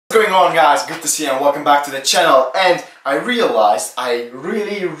going on, guys? Good to see you and welcome back to the channel. And I realized I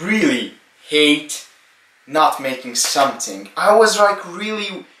really hate not making something. I was like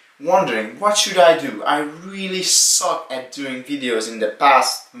really wondering what should I do. I really suck at doing videos in the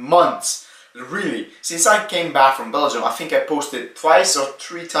past months. Really, since I came back from Belgium, I think I posted twice or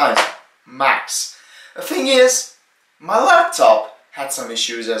 3 times max. The thing is, my laptop had some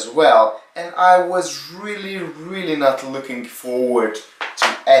issues as well, and I was really not looking forward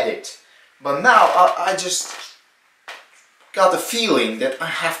to edit. But now I just got the feeling that I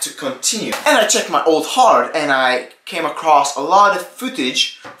have to continue. And I checked my old hard and I came across a lot of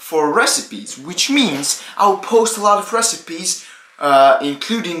footage for recipes, which means I'll post a lot of recipes,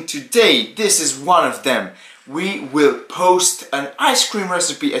 including today. This is one of them. We will post an ice cream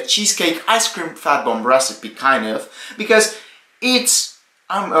recipe, a cheesecake ice cream fat bomb recipe, kind of, because it's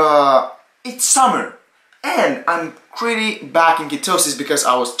summer and I'm pretty back in ketosis because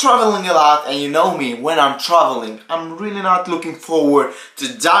I was traveling a lot, and you know me, when I'm traveling I'm really not looking forward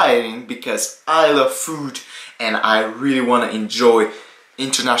to dieting because I love food and I really want to enjoy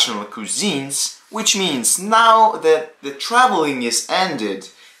international cuisines, which means now that the traveling is ended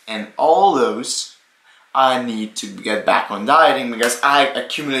and all those, I need to get back on dieting because I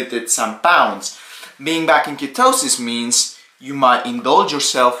accumulated some pounds. Being back in ketosis means you might indulge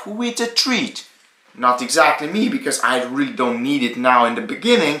yourself with a treat. Not exactly me, because I really don't need it now in the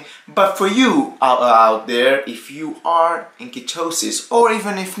beginning, but for you out there, if you are in ketosis, or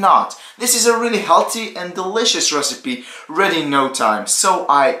even if not, this is a really healthy and delicious recipe ready in no time. So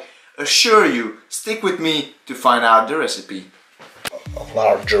I assure you, stick with me to find out the recipe. A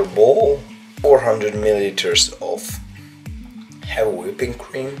larger bowl, 400 milliliters of heavy whipping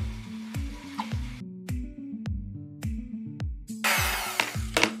cream,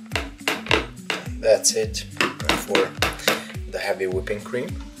 that's it for the heavy whipping cream.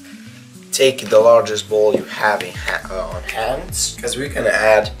 Take the largest bowl you have on hands, because we're gonna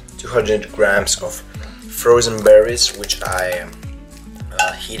add 200 grams of frozen berries, which I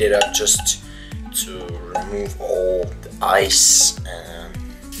heated up just to remove all the ice. And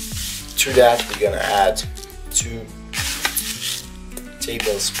to that we're gonna add 2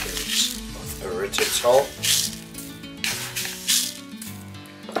 tablespoons of erythritol.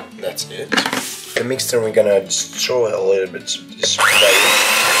 That's it. The mixture we're gonna just throw a little bit of this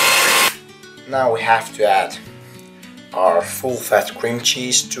berry. Now we have to add our full fat cream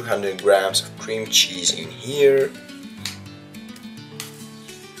cheese, 200 grams of cream cheese in here,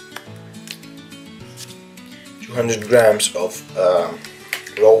 200 grams of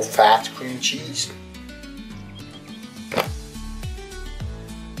low fat cream cheese,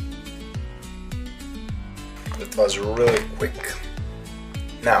 that was really quick.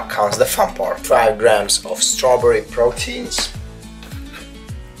 Now comes the fun part. 5 grams of strawberry proteins,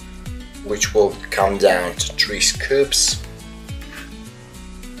 which will come down to 3 scoops.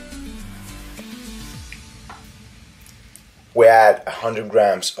 We add 100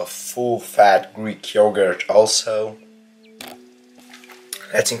 grams of full fat Greek yogurt also.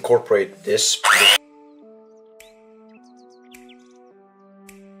 Let's incorporate this.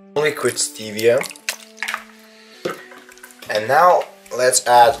 Liquid stevia. And now let's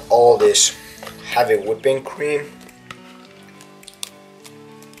add all this heavy whipping cream.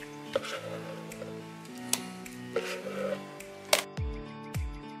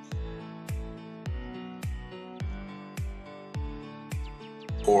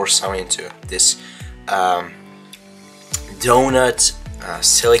 Pour some into this donut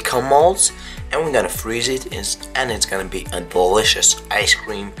silicone molds, and we're gonna freeze it, and it's gonna be a delicious ice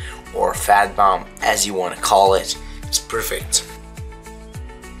cream or fat bomb, as you want to call it. It's perfect.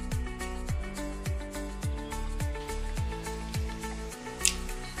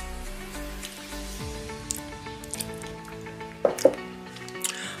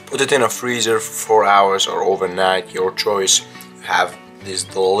 Put it in a freezer for 4 hours or overnight, your choice. You have this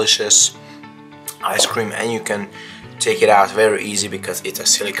delicious ice cream, and you can take it out very easy because it's a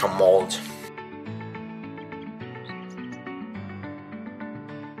silicone mold.